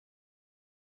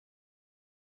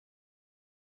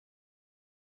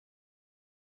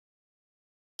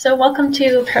So welcome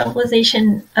to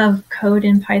Parallelization of Code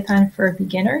in Python for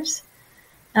Beginners.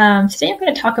 Today I'm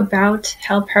going to talk about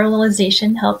how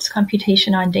parallelization helps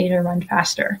computation on data run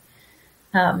faster.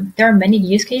 There are many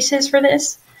use cases for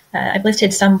this. I've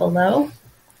listed some below.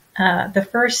 The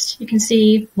first, you can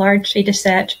see large data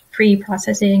set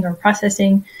pre-processing or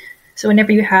processing. So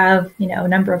whenever you have, a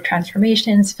number of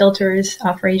transformations, filters,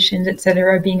 operations,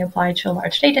 etc., being applied to a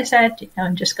large data set,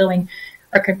 just going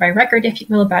record by record, if you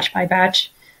will, batch by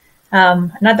batch.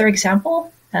 Another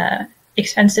example,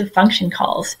 expensive function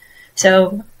calls.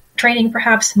 So training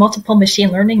perhaps multiple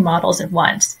machine learning models at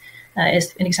once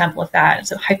is an example of that.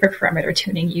 So hyperparameter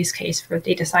tuning use case for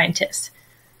data scientists.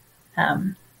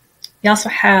 We also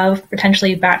have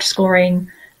potentially batch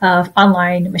scoring of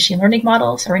online machine learning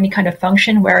models or any kind of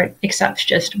function where it accepts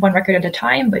just one record at a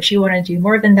time, but you want to do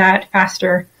more than that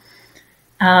faster.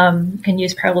 You can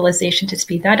use parallelization to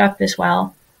speed that up as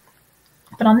well.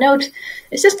 But I'll note,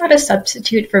 this is not a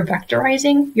substitute for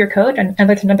vectorizing your code, and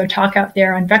there's another talk out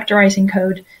there on vectorizing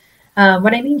code.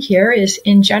 What I mean here is,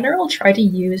 in general, try to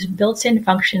use built-in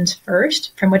functions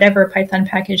first from whatever Python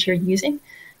package you're using,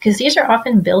 because these are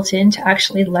often built in to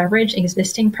actually leverage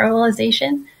existing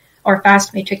parallelization or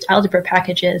fast matrix algebra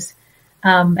packages.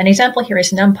 An example here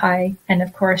is NumPy, and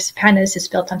of course, Pandas is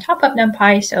built on top of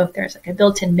NumPy, so if there's like a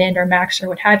built-in min or max or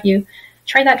what have you,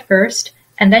 try that first.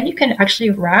 And then you can actually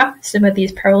wrap some of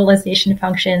these parallelization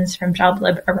functions from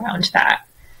joblib around that.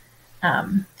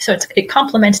 So it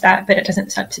complements that, but it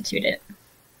doesn't substitute it.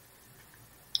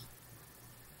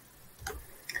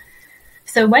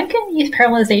 So when can we use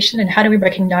parallelization and how do we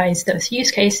recognize those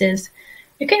use cases?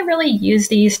 You can really use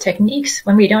these techniques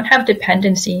when we don't have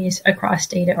dependencies across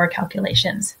data or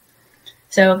calculations.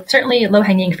 So certainly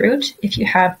low-hanging fruit, if you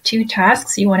have two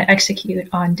tasks you want to execute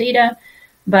on data,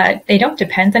 but they don't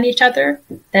depend on each other,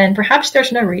 then perhaps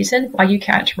there's no reason why you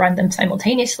can't run them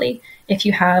simultaneously if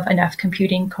you have enough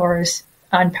computing cores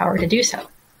on power to do so.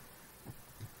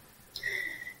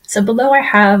 So below I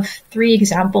have 3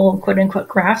 example quote-unquote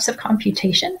graphs of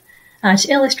computation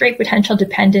to illustrate potential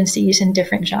dependencies in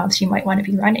different jobs you might want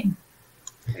to be running.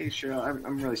 Hey Cheryl,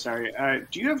 I'm really sorry. Are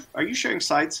you sharing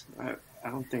slides? I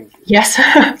don't think. Yes.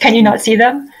 Can you not see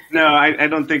them? No, I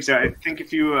don't think so. I think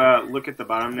if you look at the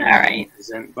bottom there, all right, the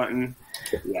present button.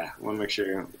 Yeah, I want to make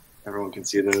sure everyone can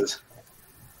see those.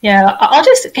 Yeah,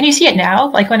 can you see it now?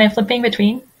 Like when I'm flipping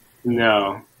between?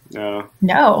 No.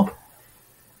 No.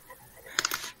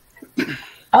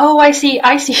 Oh, I see.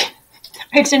 I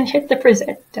didn't hit the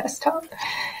present desktop.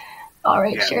 All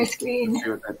right, yeah, share screen. Let's see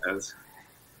what that does.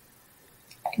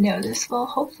 I know this will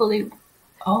hopefully.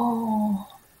 Oh.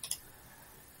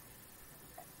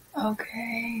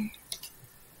 Okay.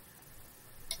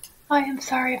 I am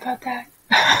sorry about that.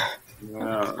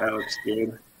 Wow, that looks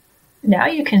good. Now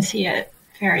you can see it.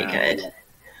 Very good.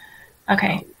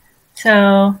 Okay.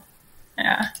 So,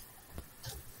 yeah.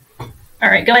 All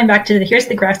right, going back to here's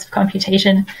the graphs of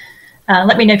computation.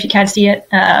 Let me know if you can't see it.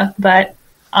 But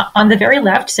on the very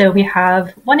left, so we have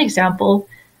one example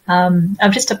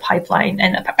of just a pipeline.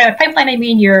 And a pipeline, I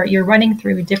mean you're running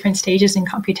through different stages in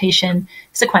computation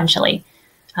sequentially.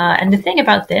 And the thing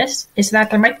about this is that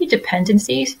there might be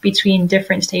dependencies between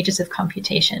different stages of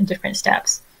computation, different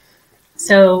steps.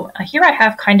 So here I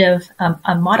have kind of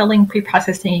a modeling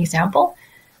pre-processing example.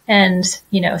 And,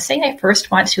 say I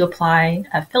first want to apply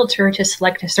a filter to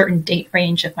select a certain date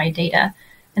range of my data.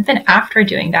 And then after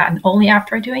doing that, and only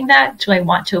after doing that, do I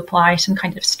want to apply some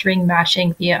kind of string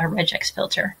matching via a regex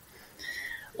filter.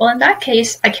 Well, in that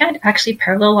case, I can't actually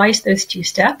parallelize those 2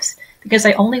 steps because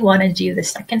I only want to do the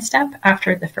second step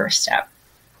after the first step.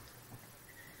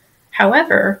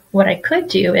 However, what I could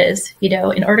do is,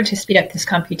 in order to speed up this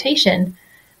computation,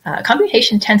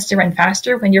 computation tends to run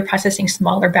faster when you're processing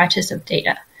smaller batches of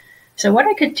data. So what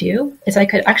I could do is I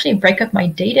could actually break up my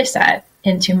data set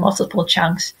into multiple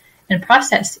chunks and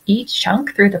process each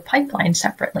chunk through the pipeline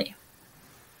separately.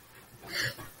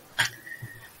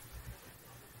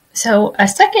 So a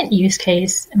second use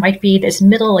case might be this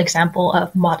middle example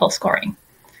of model scoring.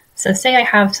 So say I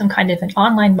have some kind of an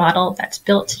online model that's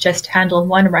built to just handle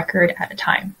one record at a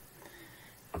time.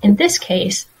 In this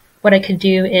case, what I could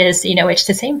do is, it's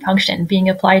the same function being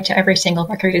applied to every single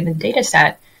record in the data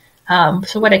set.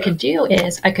 So what I could do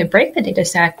is I could break the data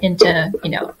set into,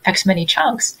 X many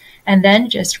chunks and then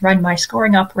just run my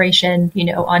scoring operation,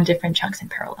 on different chunks in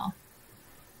parallel.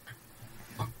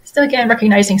 So again,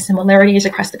 recognizing similarities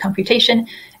across the computation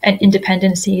and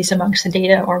independencies amongst the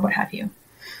data or what have you.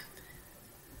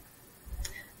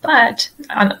 But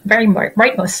on the very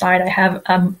rightmost side, I have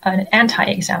an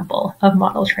anti-example of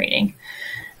model training.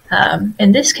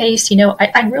 In this case,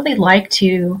 I really like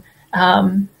to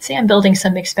Say I'm building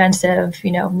some expensive,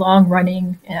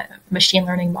 long-running machine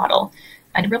learning model.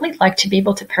 I'd really like to be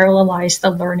able to parallelize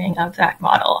the learning of that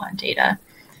model on data.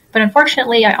 But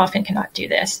unfortunately, I often cannot do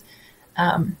this.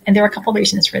 And there are a couple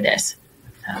reasons for this.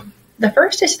 The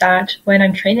first is that when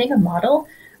I'm training a model,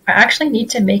 I actually need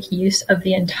to make use of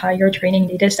the entire training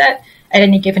data set at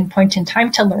any given point in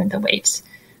time to learn the weights.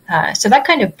 So that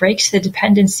kind of breaks the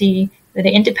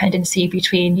independency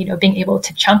between, being able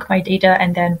to chunk my data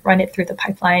and then run it through the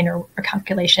pipeline or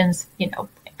calculations, in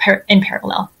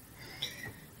parallel.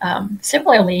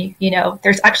 Similarly,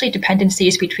 there's actually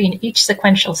dependencies between each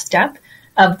sequential step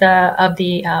of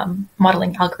the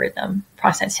modeling algorithm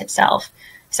process itself.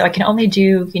 So I can only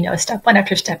do, step one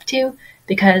after step two,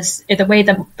 because the way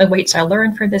the weights are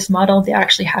learned for this model, they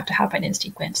actually have to happen in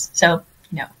sequence. So,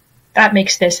 that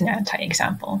makes this an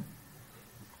anti-example.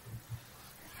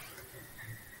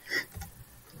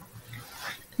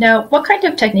 Now, what kind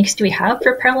of techniques do we have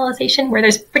for parallelization? Where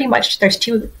there's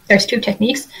two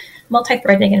techniques,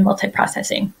 multi-threading and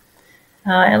multiprocessing.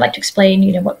 I'd like to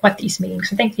explain, what these mean,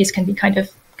 because I think these can be kind of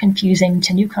confusing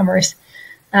to newcomers.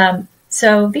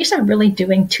 So these are really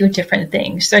doing two different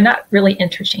things. They're not really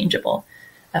interchangeable.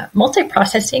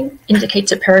 Multiprocessing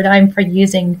indicates a paradigm for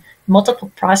using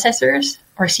multiple processors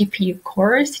or CPU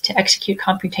cores to execute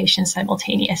computations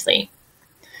simultaneously.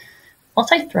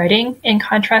 Multi-threading, in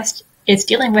contrast, is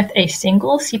dealing with a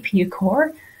single CPU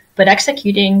core, but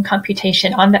executing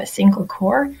computation on that single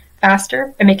core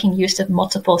faster by making use of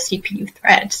multiple CPU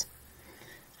threads.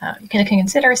 You can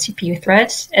consider CPU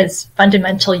threads as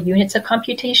fundamental units of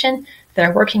computation that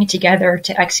are working together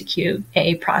to execute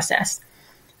a process.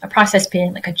 A process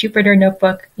being like a Jupyter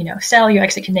notebook, cell, you're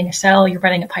executing a cell, you're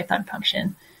running a Python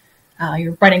function.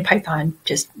 You're running Python,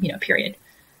 just, period.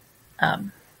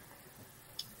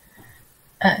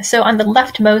 So on the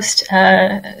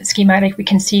leftmost schematic, we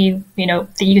can see, the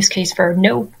use case for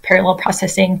no parallel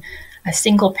processing, a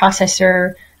single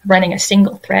processor running a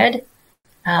single thread.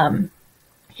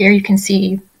 Here you can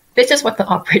see this is what the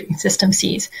operating system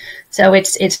sees. So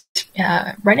it's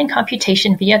running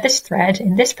computation via this thread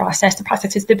in this process. The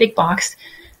process is the big box,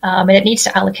 and it needs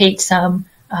to allocate some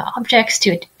objects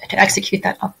to execute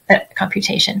that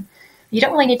computation. You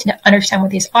don't really need to understand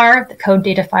what these are. The code,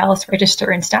 data files,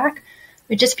 register, and stack.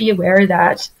 But just be aware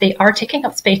that they are taking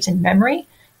up space in memory,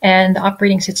 and the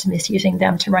operating system is using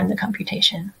them to run the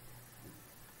computation.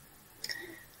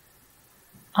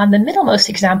 On the middlemost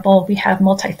example, we have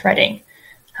multi-threading.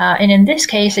 And in this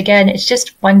case, again, it's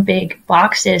just one big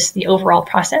box is the overall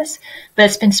process, but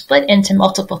it's been split into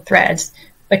multiple threads,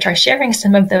 which are sharing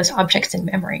some of those objects in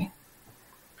memory.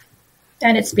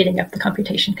 And it's speeding up the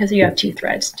computation because you have two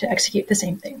threads to execute the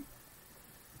same thing.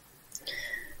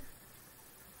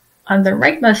 On the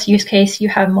rightmost use case, you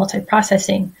have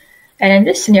multiprocessing. And in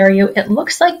this scenario, it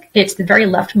looks like it's the very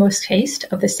leftmost case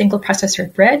of the single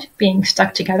processor thread being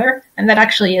stuck together. And that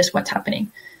actually is what's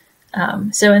happening.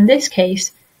 So in this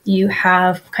case, you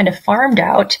have kind of farmed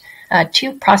out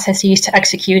two processes to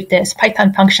execute this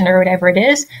Python function or whatever it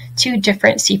is, two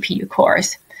different CPU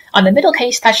cores. On the middle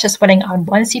case, that's just running on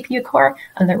one CPU core.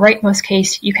 On the rightmost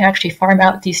case, you can actually farm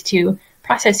out these two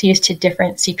processes to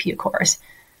different CPU cores.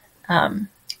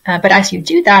 But as you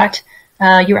do that,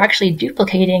 you're actually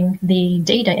duplicating the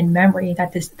data in memory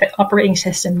that the operating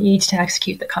system needs to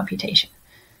execute the computation.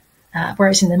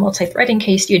 Whereas in the multi-threading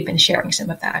case, you'd been sharing some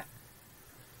of that.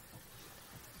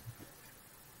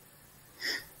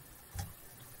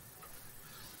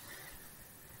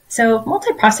 So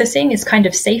multiprocessing is kind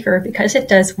of safer because it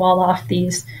does wall off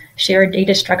these shared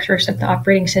data structures that the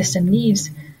operating system needs.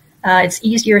 It's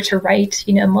easier to write,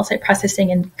 multiprocessing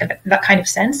in that kind of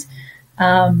sense.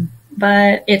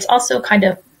 But it's also kind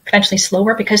of potentially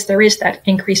slower because there is that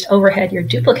increased overhead. You're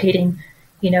duplicating,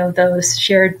 those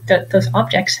those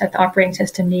objects that the operating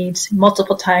system needs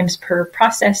multiple times per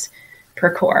process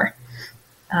per core.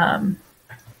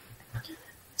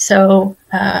 So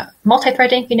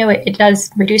multi-threading, it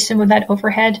does reduce some of that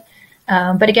overhead.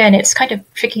 But again, it's kind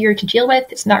of trickier to deal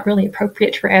with. It's not really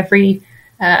appropriate for every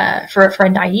for a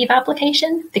naive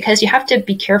application because you have to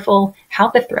be careful how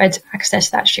the threads access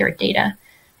that shared data.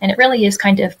 And it really is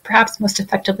kind of perhaps most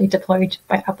effectively deployed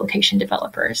by application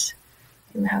developers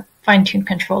who have fine-tuned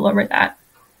control over that.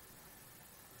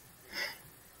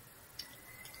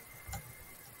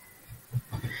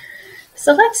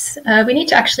 So we need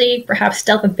to actually perhaps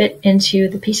delve a bit into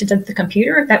the pieces of the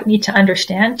computer that we need to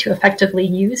understand to effectively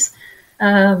use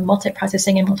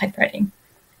multiprocessing and multi-threading.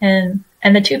 And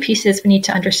the two pieces we need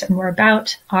to understand more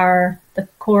about are the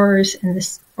cores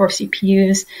or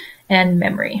CPUs and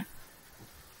memory.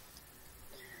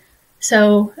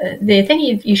 So the thing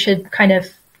you should kind of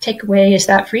takeaway is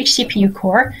that for each CPU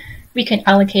core, we can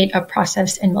allocate a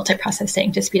process in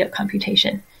multiprocessing to speed up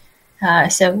computation.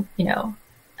 Desktop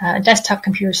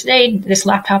computers today, this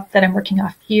laptop that I'm working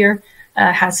off here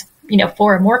has 4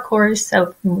 or more cores,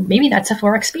 so maybe that's a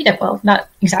 4x speed up. Well, not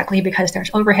exactly because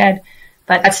there's overhead,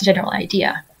 but that's the general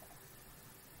idea.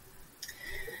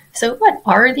 So what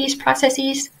are these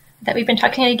processes that we've been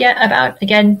talking about?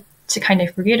 Again, to kind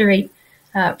of reiterate,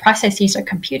 processes are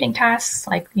computing tasks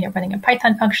like running a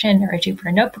Python function or a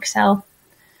Jupyter notebook cell,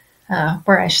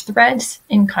 whereas threads,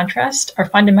 in contrast, are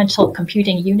fundamental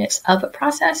computing units of a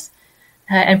process,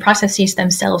 and processes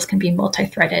themselves can be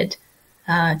multi-threaded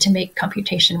to make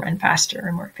computation run faster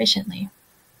or more efficiently.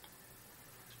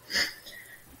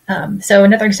 So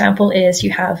another example is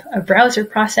you have a browser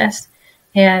process,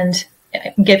 and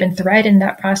a given thread in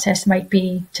that process might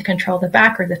be to control the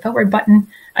back or the forward button.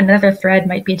 Another thread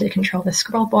might be to control the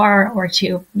scroll bar or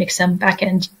to make some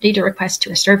backend data request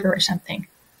to a server or something.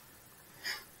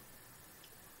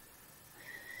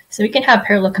 So we can have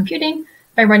parallel computing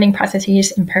by running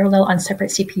processes in parallel on separate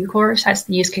CPU cores. That's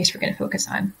the use case we're going to focus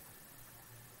on.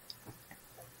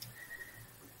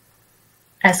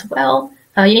 As well,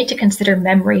 you need to consider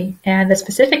memory and the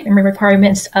specific memory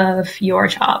requirements of your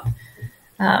job.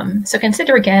 So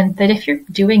consider again that if you're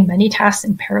doing many tasks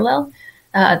in parallel,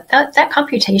 that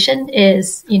computation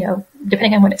is,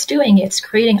 depending on what it's doing, it's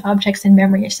creating objects in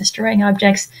memory, it's destroying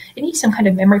objects. It needs some kind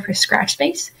of memory for scratch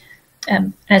space.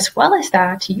 As well as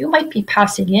that, you might be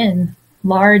passing in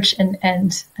large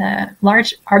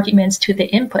large arguments to the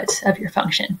inputs of your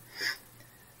function.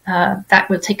 That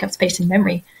will take up space in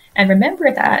memory. And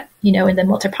remember that, in the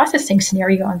multiprocessing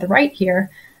scenario on the right here,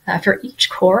 for each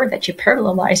core that you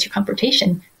parallelize your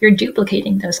computation, you're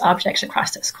duplicating those objects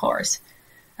across those cores.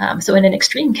 So in an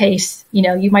extreme case,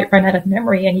 you might run out of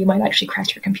memory and you might actually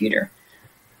crash your computer.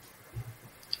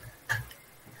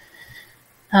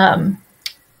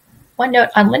 One note,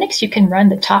 on Linux, you can run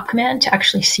the top command to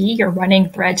actually see your running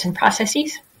threads and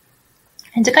processes.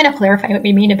 And to kind of clarify what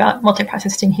we mean about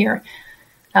multiprocessing here,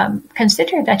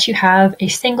 consider that you have a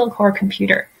single core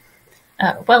computer.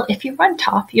 Well, if you run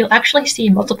top, you'll actually see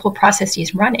multiple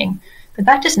processes running, but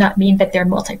that does not mean that they're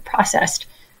multi-processed.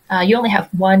 You only have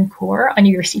one core on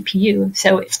your CPU,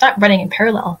 so it's not running in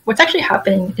parallel. What's actually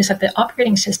happening is that the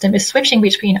operating system is switching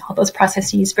between all those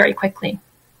processes very quickly.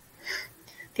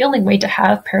 The only way to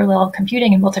have parallel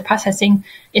computing and multiprocessing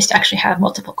is to actually have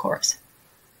multiple cores.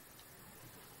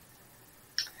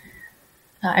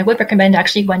 I would recommend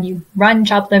actually when you run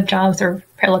job-lib jobs or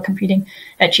parallel computing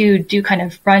that you do kind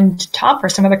of run top or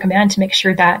some other command to make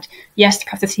sure that, yes, the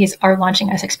processes are launching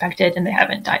as expected and they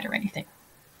haven't died or anything.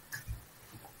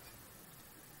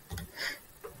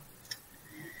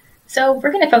 So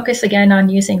we're going to focus again on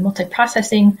using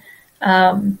multiprocessing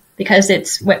because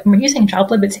it's when we're using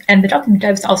job-lib, and the job-lib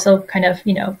devs also kind of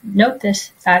note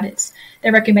this, that they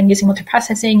recommend using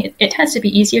multiprocessing. It tends to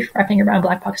be easier for wrapping around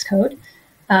black box code.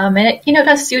 And it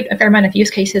does suit a fair amount of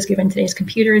use cases given today's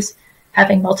computers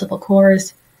having multiple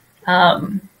cores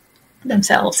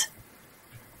themselves.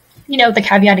 The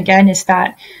caveat again is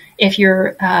that if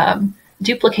you're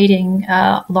duplicating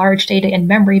large data in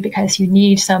memory because you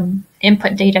need some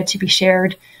input data to be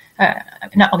shared,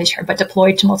 not only shared, but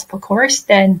deployed to multiple cores,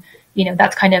 then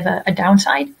that's kind of a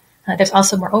downside. There's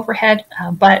also more overhead,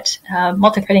 but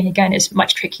multi-threading again is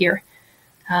much trickier.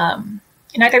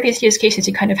 In either of these use cases,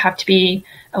 you kind of have to be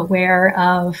aware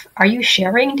of, are you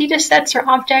sharing data sets or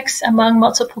objects among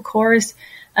multiple cores?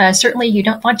 Certainly, you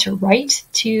don't want to write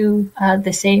to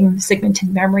the same segment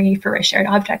in memory for a shared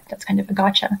object. That's kind of a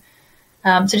gotcha.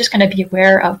 So just kind of be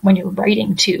aware of when you're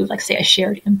writing to, like, say, a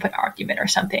shared input argument or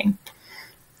something.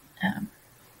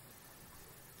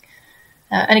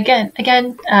 And again,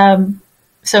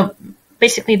 so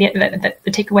basically the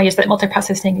takeaway is that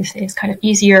multiprocessing is kind of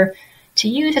easier to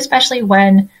use, especially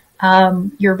when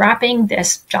you're wrapping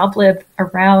this job-lib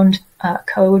around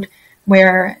code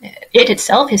where it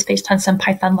itself is based on some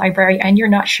Python library and you're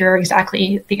not sure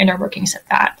exactly the inner workings of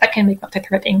that. That can make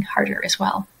multi-threading harder as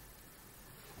well.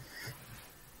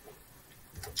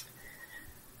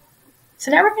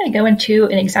 So now we're going to go into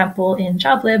an example in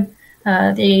job-lib.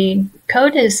 The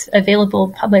code is available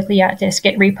publicly at this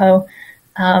Git repo.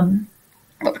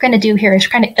 What we're going to do here is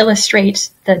kind of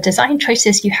illustrate the design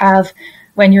choices you have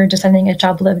when you're designing a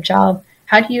job-lib job.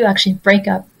 How do you actually break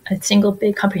up a single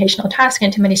big computational task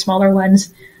into many smaller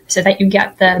ones so that you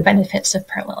get the benefits of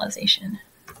parallelization?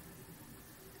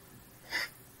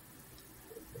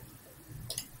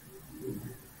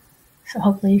 So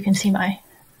hopefully you can see my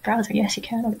browser. Yes, you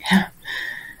can. Okay.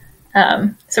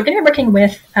 So we're going to be working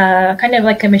with kind of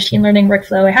like a machine learning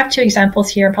workflow. I have two examples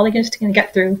here. I'm probably just going to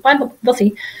get through one, but we'll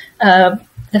see.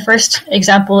 The first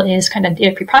example is kind of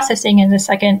data preprocessing, and the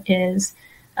second is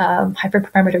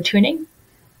hyperparameter tuning.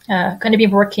 Going to be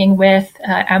working with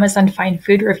Amazon Find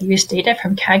Food reviews data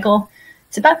from Kaggle.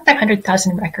 It's about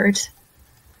 500,000 records.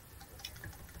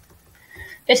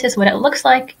 This is what it looks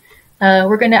like.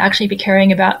 We're going to actually be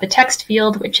caring about the text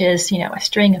field, which is a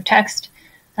string of text,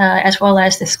 as well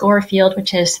as the score field,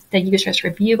 which is the user's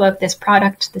review of this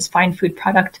product, this Find Food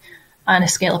product, on a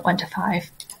scale of 1 to 5.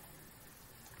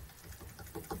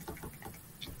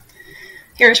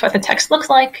 Here's what the text looks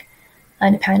like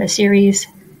in a Panda series.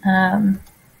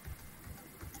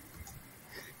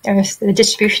 There's the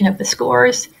distribution of the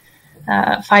scores.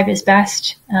 5 is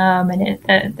best,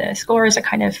 and the scores are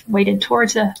kind of weighted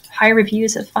towards the high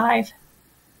reviews of 5.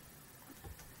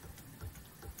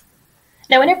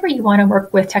 Now, whenever you want to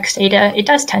work with text data, it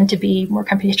does tend to be more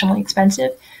computationally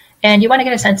expensive, and you want to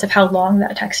get a sense of how long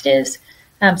that text is.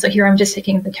 So here I'm just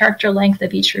taking the character length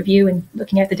of each review and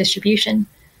looking at the distribution.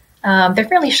 They're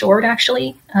fairly short,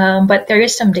 actually, but there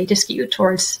is some data skew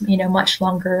towards much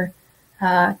longer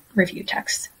review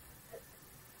text.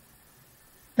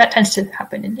 That tends to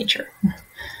happen in nature.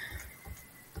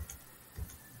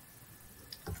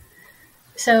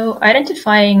 So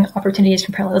identifying opportunities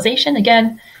for parallelization,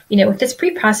 again, with this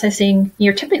pre-processing,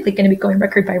 you're typically going to be going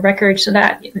record by record, so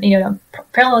that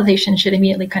parallelization should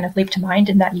immediately kind of leap to mind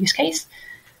in that use case.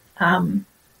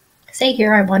 Say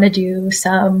here I want to do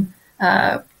some,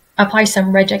 apply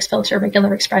some regex filter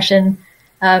regular expression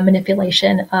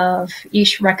manipulation of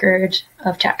each record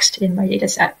of text in my data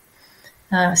set.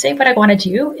 Say what I want to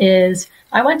do is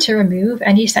I want to remove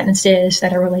any sentences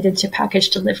that are related to package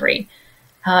delivery.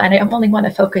 And I only want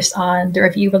to focus on the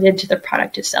review related to the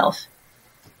product itself.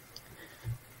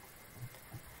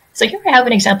 So here I have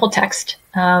an example text,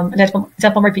 an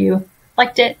example review.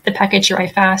 Liked it, the package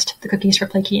arrived fast, the cookies were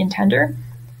flaky and tender.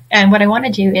 And what I want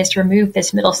to do is to remove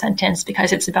this middle sentence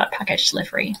because it's about package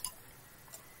delivery.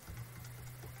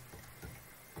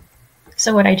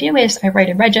 So what I do is I write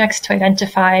a regex to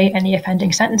identify any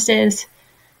offending sentences,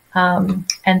 and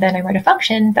then I write a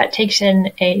function that takes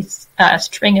in a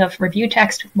string of review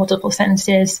text with multiple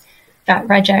sentences, that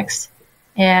regex,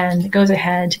 and goes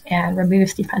ahead and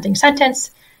removes the offending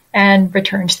sentence and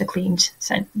returns the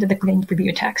cleaned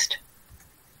review text.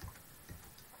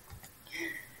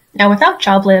 Now without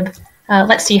joblib,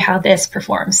 let's see how this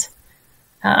performs.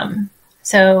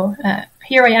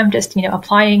 Here I am just,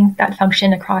 applying that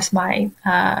function across my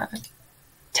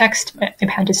text,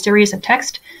 appended series of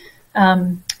text.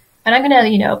 And I'm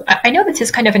going to, I know this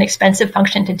is kind of an expensive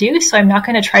function to do, so I'm not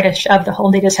going to try to shove the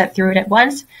whole data set through it at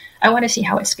once. I want to see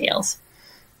how it scales.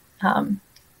 For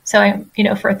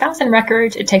 1,000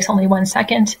 records, it takes only 1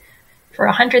 second. For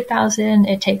 100,000,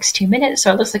 it takes 2 minutes.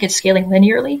 So it looks like it's scaling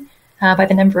linearly by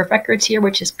the number of records here,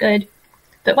 which is good.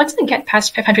 But once I get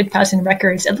past 500,000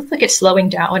 records, it looks like it's slowing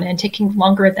down and taking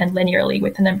longer than linearly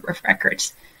with the number of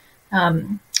records.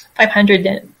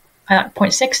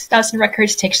 500.6 thousand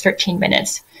records takes 13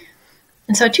 minutes.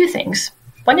 And so 2 things.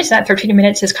 One is that 13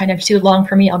 minutes is kind of too long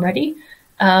for me already.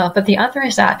 But the other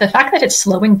is that the fact that it's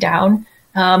slowing down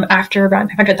after around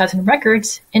 500,000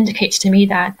 records indicates to me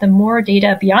that the more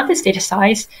data beyond this data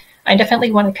size, I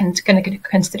definitely want to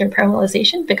consider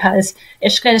parallelization because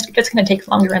it's just going to take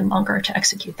longer and longer to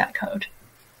execute that code.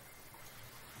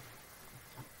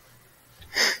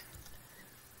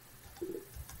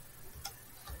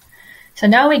 So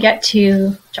now we get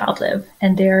to joblib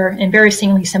and their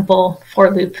embarrassingly simple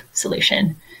for loop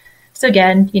solution. So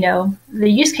again, the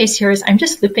use case here is I'm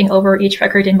just looping over each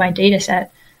record in my data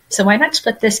set. So why not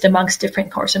split this amongst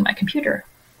different cores in my computer?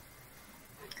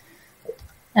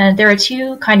 And there are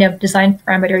 2 kind of design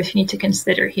parameters you need to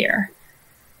consider here.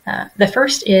 The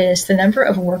first is the number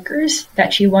of workers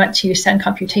that you want to send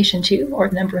computation to, or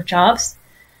the number of jobs,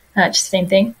 just the same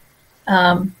thing,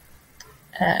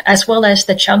 as well as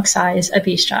the chunk size of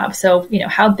each job. So,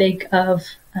 how big of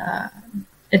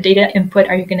a data input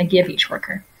are you going to give each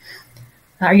worker?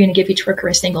 Are you going to give each worker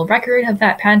a single record of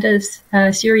that pandas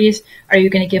series? Are you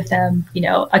going to give them,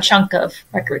 a chunk of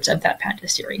records of that panda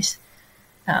series?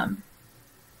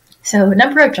 So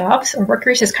number of jobs or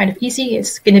workers is kind of easy.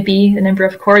 It's going to be the number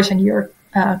of cores in your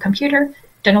computer.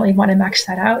 Don't really want to max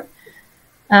that out.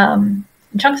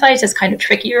 Chunk size is kind of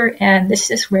trickier, and this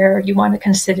is where you want to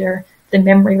consider the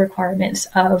memory requirements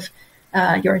of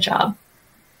your job.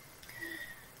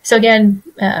 So again,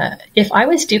 if I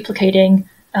was duplicating,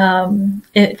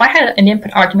 if I had an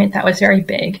input argument that was very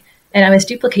big, and I was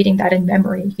duplicating that in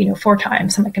memory, 4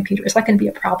 times on my computer, is that going to be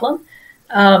a problem?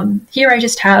 Here I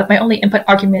just have my only input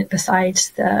argument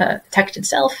besides the text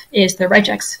itself is the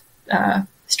regex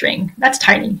string. That's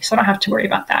tiny, so I don't have to worry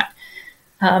about that.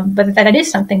 But that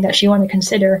is something that you want to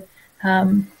consider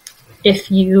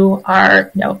if you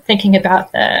are thinking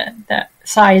about the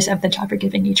size of the job you're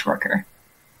giving each worker.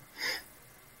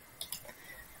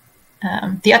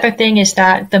 The other thing is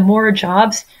that the more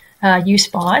jobs you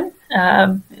spawn,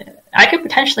 I could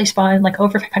potentially spawn like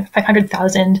over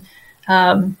 500,000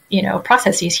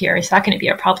 processes here. Is that going to be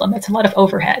a problem? That's a lot of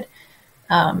overhead.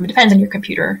 It depends on your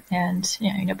computer and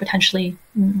potentially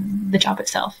the job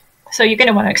itself. So you're going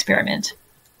to want to experiment.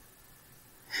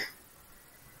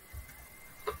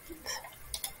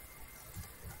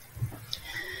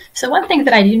 So one thing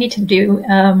that I do need to do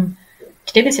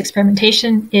this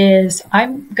experimentation is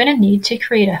I'm going to need to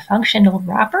create a functional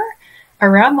wrapper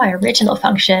around my original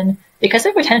function because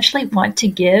I potentially want to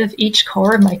give each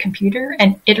core of my computer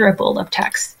an iterable of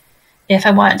text. If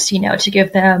I want, to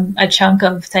give them a chunk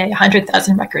of, say,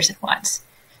 100,000 records at once.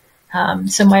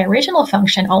 So my original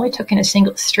function only took in a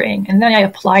single string, and then I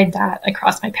applied that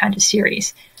across my pandas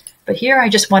series. But here I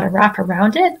just want to wrap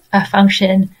around it a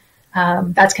function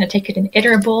that's going to take it an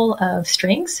iterable of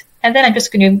strings, and then I'm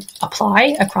just going to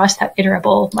apply across that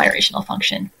iterable my original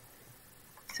function.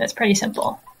 So it's pretty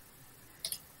simple.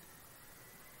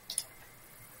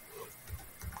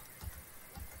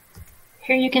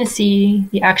 Here you can see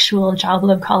the actual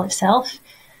job call itself.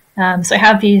 So I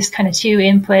have these kind of two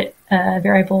input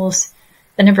variables.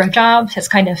 The number of jobs has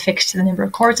kind of fixed to the number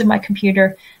of cores of my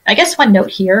computer. I guess one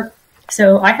note here.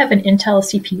 So I have an Intel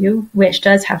CPU, which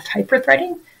does have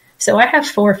hyperthreading. So I have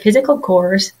 4 physical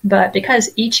cores, but because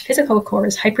each physical core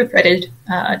is hyperthreaded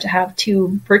to have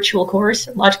 2 virtual cores,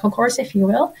 logical cores, if you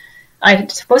will, I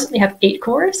supposedly have 8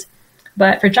 cores.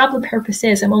 But for job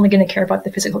purposes, I'm only going to care about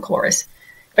the physical cores.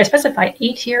 If I specify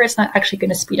 8 here, it's not actually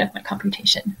going to speed up my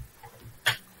computation.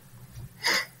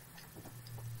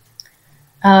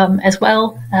 As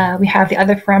well, we have the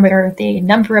other parameter, the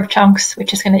number of chunks,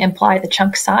 which is going to imply the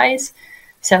chunk size.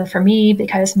 So for me,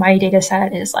 because my data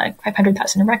set is like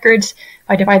 500,000 records, if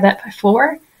I divide that by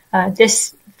 4,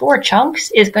 this 4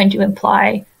 chunks is going to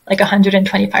imply like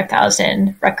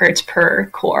 125,000 records per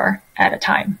core at a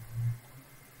time.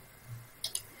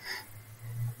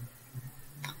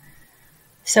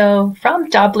 So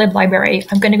from joblib library,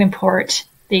 I'm going to import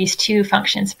these 2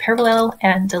 functions, parallel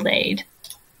and delayed.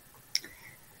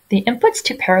 The inputs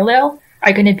to parallel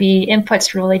are going to be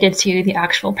inputs related to the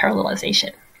actual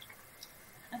parallelization.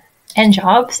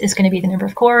 Njobs is going to be the number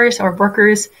of cores or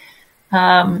workers,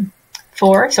 4,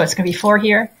 so it's going to be 4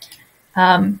 here.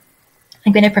 I'm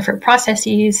going to prefer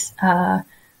processes,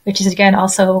 which is again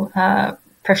also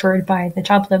preferred by the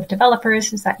joblib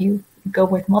developers, is that you go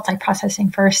with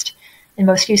multi-processing first in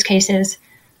most use cases.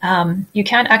 You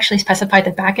can actually specify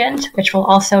the backend, which will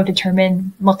also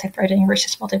determine multi-threading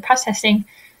versus multi-processing.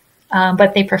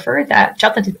 But they prefer that,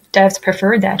 joblib devs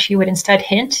prefer that you would instead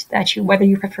hint that whether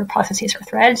you prefer processes or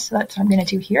threads. So that's what I'm going to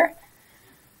do here.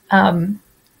 And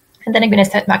then I'm going to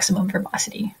set maximum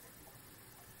verbosity.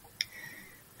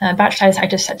 Batch size I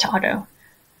just set to auto.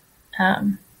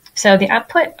 So the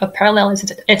output of parallel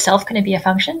is itself going to be a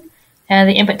function, and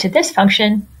the input to this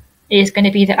function is going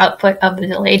to be the output of the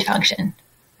delayed function.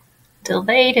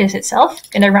 Delayed is itself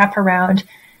going to wrap around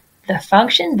the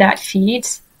function that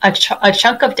feeds a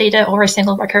chunk of data or a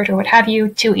single record or what have you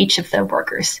to each of the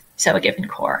workers, so a given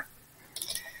core.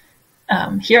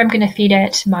 Here I'm going to feed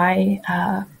it my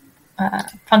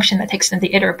function that takes in the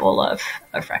iterable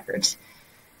of records.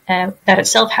 That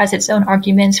itself has its own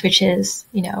arguments, which is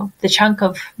the chunk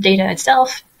of data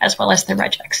itself as well as the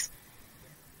regex.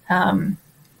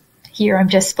 Here I'm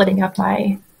just splitting up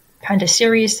my pandas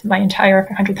series, my entire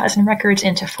 100,000 records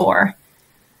into 4,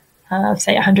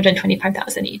 say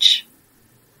 125,000 each.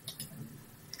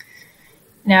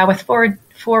 Now with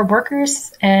four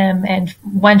workers and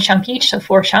 1 chunk each, so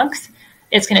 4 chunks,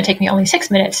 it's going to take me only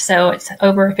 6 minutes, so it's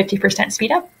over 50%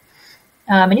 speed up.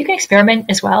 And you can experiment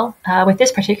as well. With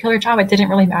this particular job, it didn't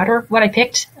really matter what I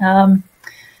picked.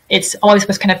 It's always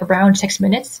was kind of around 6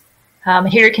 minutes.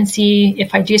 Here you can see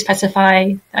if I do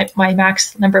specify my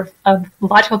max number of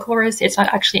logical cores, it's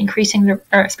not actually increasing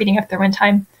or speeding up the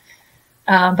runtime.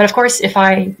 But of course, if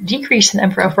I decrease the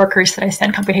number of workers that I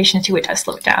send computation to, it does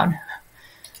slow it down.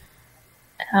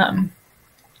 And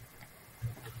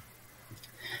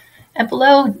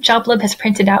below, joblib has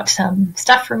printed out some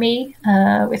stuff for me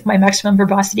with my maximum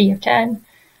verbosity of 10.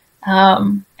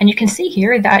 And you can see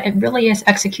here that it really is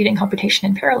executing computation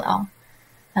in parallel.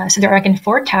 So there are again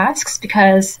 4 tasks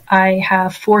because I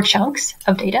have 4 chunks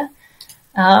of data.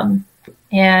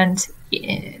 And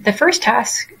the first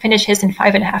task finishes in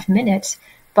 5.5 minutes,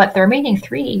 but the remaining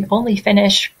 3 only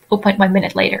finish 0.1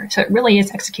 minute later. So it really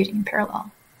is executing in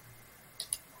parallel.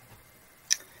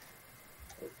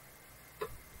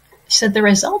 So the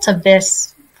result of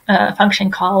this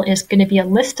function call is going to be a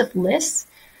list of lists.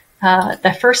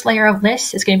 The first layer of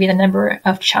lists is going to be the number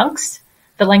of chunks.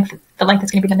 The length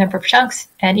is going to be the number of chunks,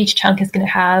 and each chunk is going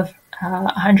to have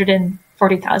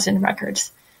 140,000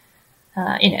 records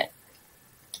in it.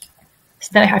 So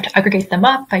then I have to aggregate them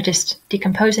up by just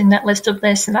decomposing that list of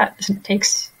lists, and that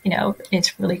takes,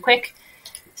 it's really quick.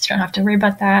 So I don't have to worry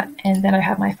about that. And then I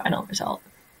have my final result.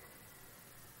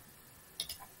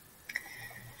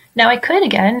 Now I could,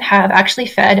 again, have actually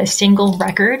fed a single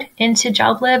record into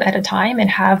JobLib at a time and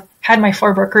have had my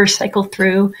 4 workers cycle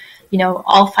through,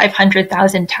 all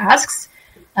 500,000 tasks.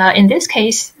 In this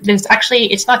case,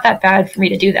 it's not that bad for me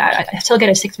to do that. I still get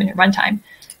a 6-minute runtime.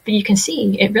 But you can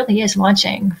see it really is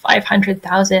launching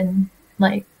 500,000,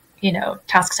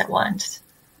 tasks at once.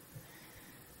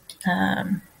 So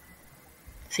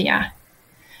yeah,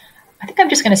 I think I'm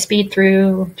just going to speed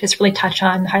through, just really touch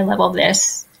on high level of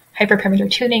this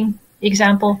hyperparameter tuning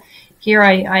example. Here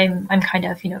I'm kind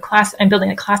of, I'm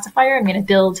building a classifier. I'm going to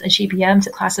build a GBM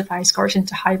to classify scores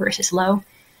into high versus low.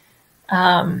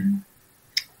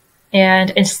 And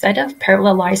instead of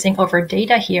parallelizing over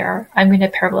data here, I'm going to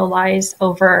parallelize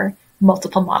over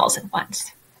multiple models at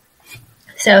once.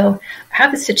 So I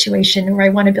have a situation where I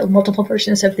want to build multiple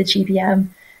versions of the GBM,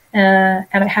 and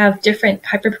I have different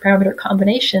hyperparameter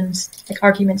combinations, like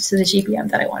arguments to the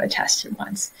GBM that I want to test at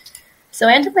once. So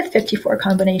I end up with 54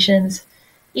 combinations.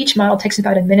 Each model takes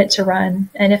about a minute to run,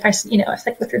 and if I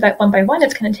go through that one by one,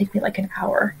 it's going to take me like an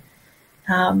hour.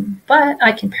 But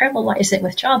I can parallelize it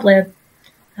with JobLib.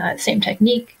 Same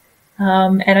technique,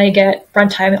 and I get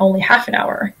runtime in only half an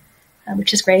hour,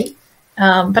 which is great.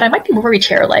 But I might be worried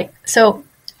here.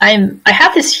 I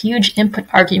have this huge input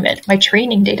argument, my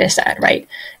training data set, right?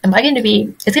 Is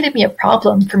it going to be a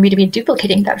problem for me to be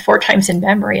duplicating that 4 times in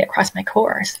memory across my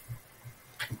cores?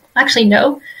 Actually,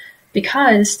 no,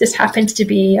 because this happens to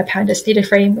be a pandas data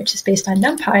frame, which is based on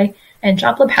NumPy, and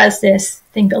JobLib has this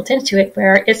thing built into it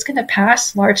where it's going to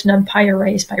pass large NumPy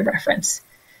arrays by reference.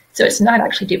 So it's not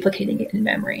actually duplicating it in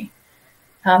memory.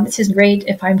 This is great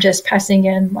if I'm just passing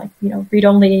in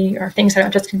read-only or things that are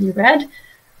just going to be read.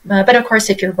 But of course,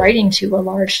 if you're writing to a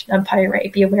large NumPy array,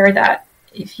 be aware that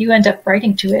if you end up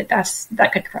writing to it,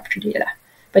 that could corrupt your data.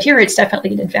 But here it's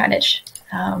definitely an advantage.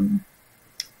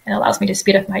 It allows me to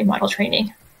speed up my model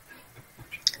training.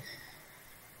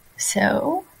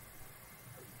 So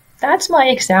that's my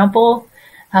example.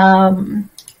 I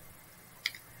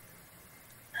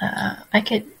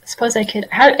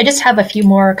just have a few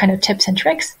more kind of tips and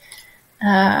tricks.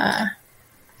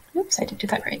 Oops, I didn't do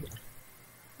that right.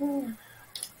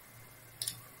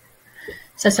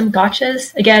 So some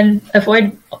gotchas. Again,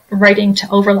 avoid writing to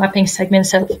overlapping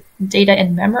segments of data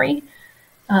in memory.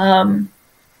 There's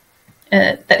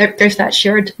that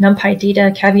shared NumPy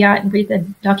data caveat, and read the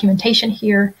documentation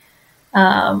here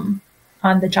on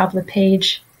the JobLib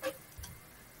page.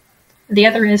 The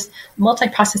other is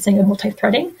multiprocessing and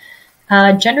multi-threading.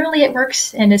 Generally it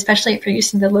works, and especially if you're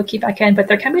using the low-key backend, but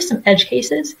there can be some edge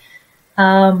cases.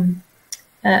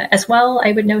 As well,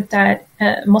 I would note that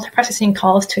multiprocessing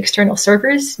calls to external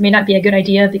servers may not be a good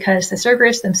idea because the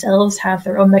servers themselves have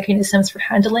their own mechanisms for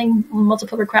handling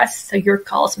multiple requests, so your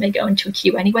calls may go into a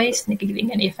queue anyways,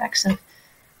 negating any effects of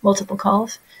multiple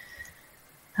calls.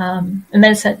 And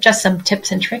then just some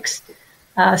tips and tricks.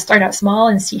 Start out small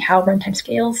and see how runtime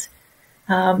scales.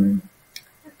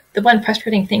 The one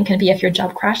frustrating thing can be if your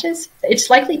job crashes. It's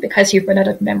likely because you've run out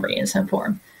of memory in some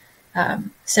form.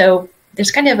 So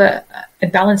there's kind of a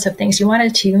balance of things. You want to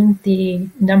tune the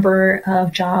number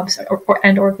of jobs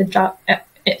or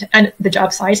the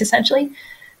job size essentially.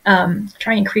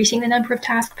 Try increasing the number of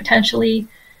tasks potentially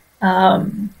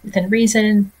within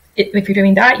reason. If you're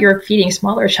doing that, you're feeding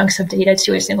smaller chunks of data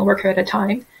to a single worker at a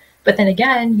time. But then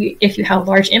again, if you have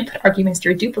large input arguments,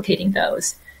 you're duplicating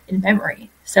those in memory.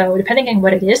 So depending on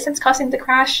what it is that's causing the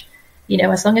crash,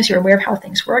 as long as you're aware of how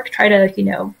things work, try to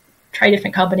try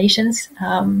different combinations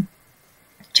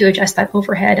to adjust that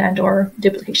overhead and or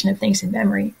duplication of things in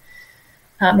memory.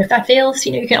 If that fails,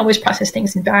 you can always process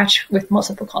things in batch with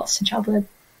multiple calls to JobLib.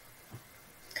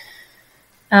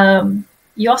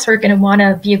 You also are going to want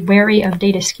to be wary of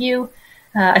data skew.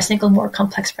 A single more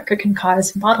complex record can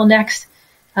cause bottlenecks,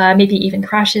 maybe even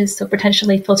crashes, so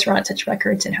potentially filter out such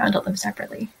records and handle them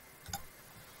separately.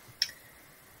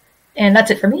 And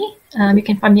that's it for me. You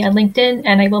can find me on LinkedIn,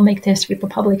 and I will make this repo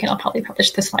public, and I'll probably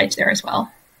publish the slides there as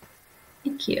well.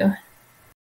 Thank you.